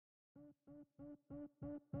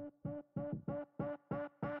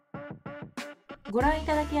ご覧い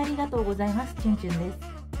ただきありがとうございます。チュンチュンです。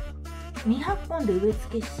未発根で植え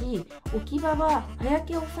付けし、置き場は葉焼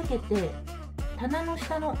けを避けて棚の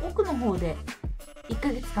下の奥の方で1ヶ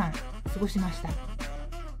月間過ごしました。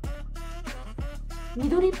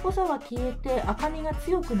緑っぽさは消えて赤みが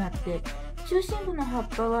強くなって、中心部の葉っ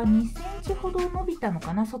ぱは2センチほど伸びたの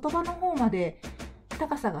かな。外葉の方まで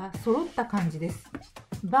高さが揃った感じです。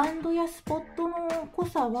バンドやスポットの濃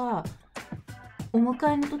さはお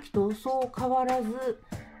迎えの時とそう変わらず、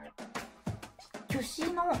虚子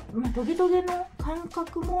の、トゲトゲの間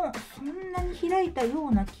隔もそんなに開いたよ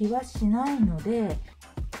うな気はしないので、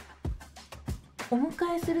お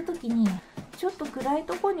迎えする時にちょっと暗い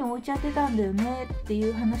とこに置いちゃってたんだよねってい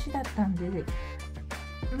う話だったんで、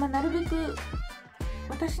なるべく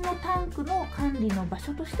私のタンクの管理の場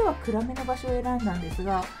所としては暗めの場所を選んだんです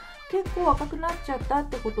が、結構赤くなっちゃったっ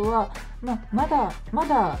てことは、まだ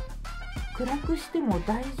暗くしても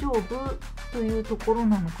大丈夫というところ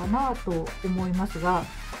なのかなと思いますが、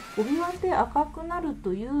オビワンって赤くなる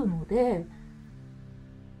というので、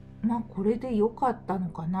これで良かったの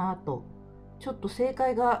かなと。ちょっと正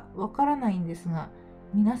解がわからないんですが、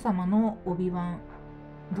皆様のオビワン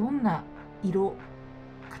どんな色、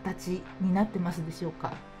形になってますでしょう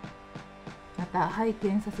か。また拝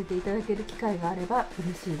見させていただける機会があれば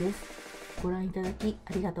嬉しいです。ご覧いただき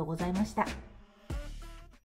ありがとうございました。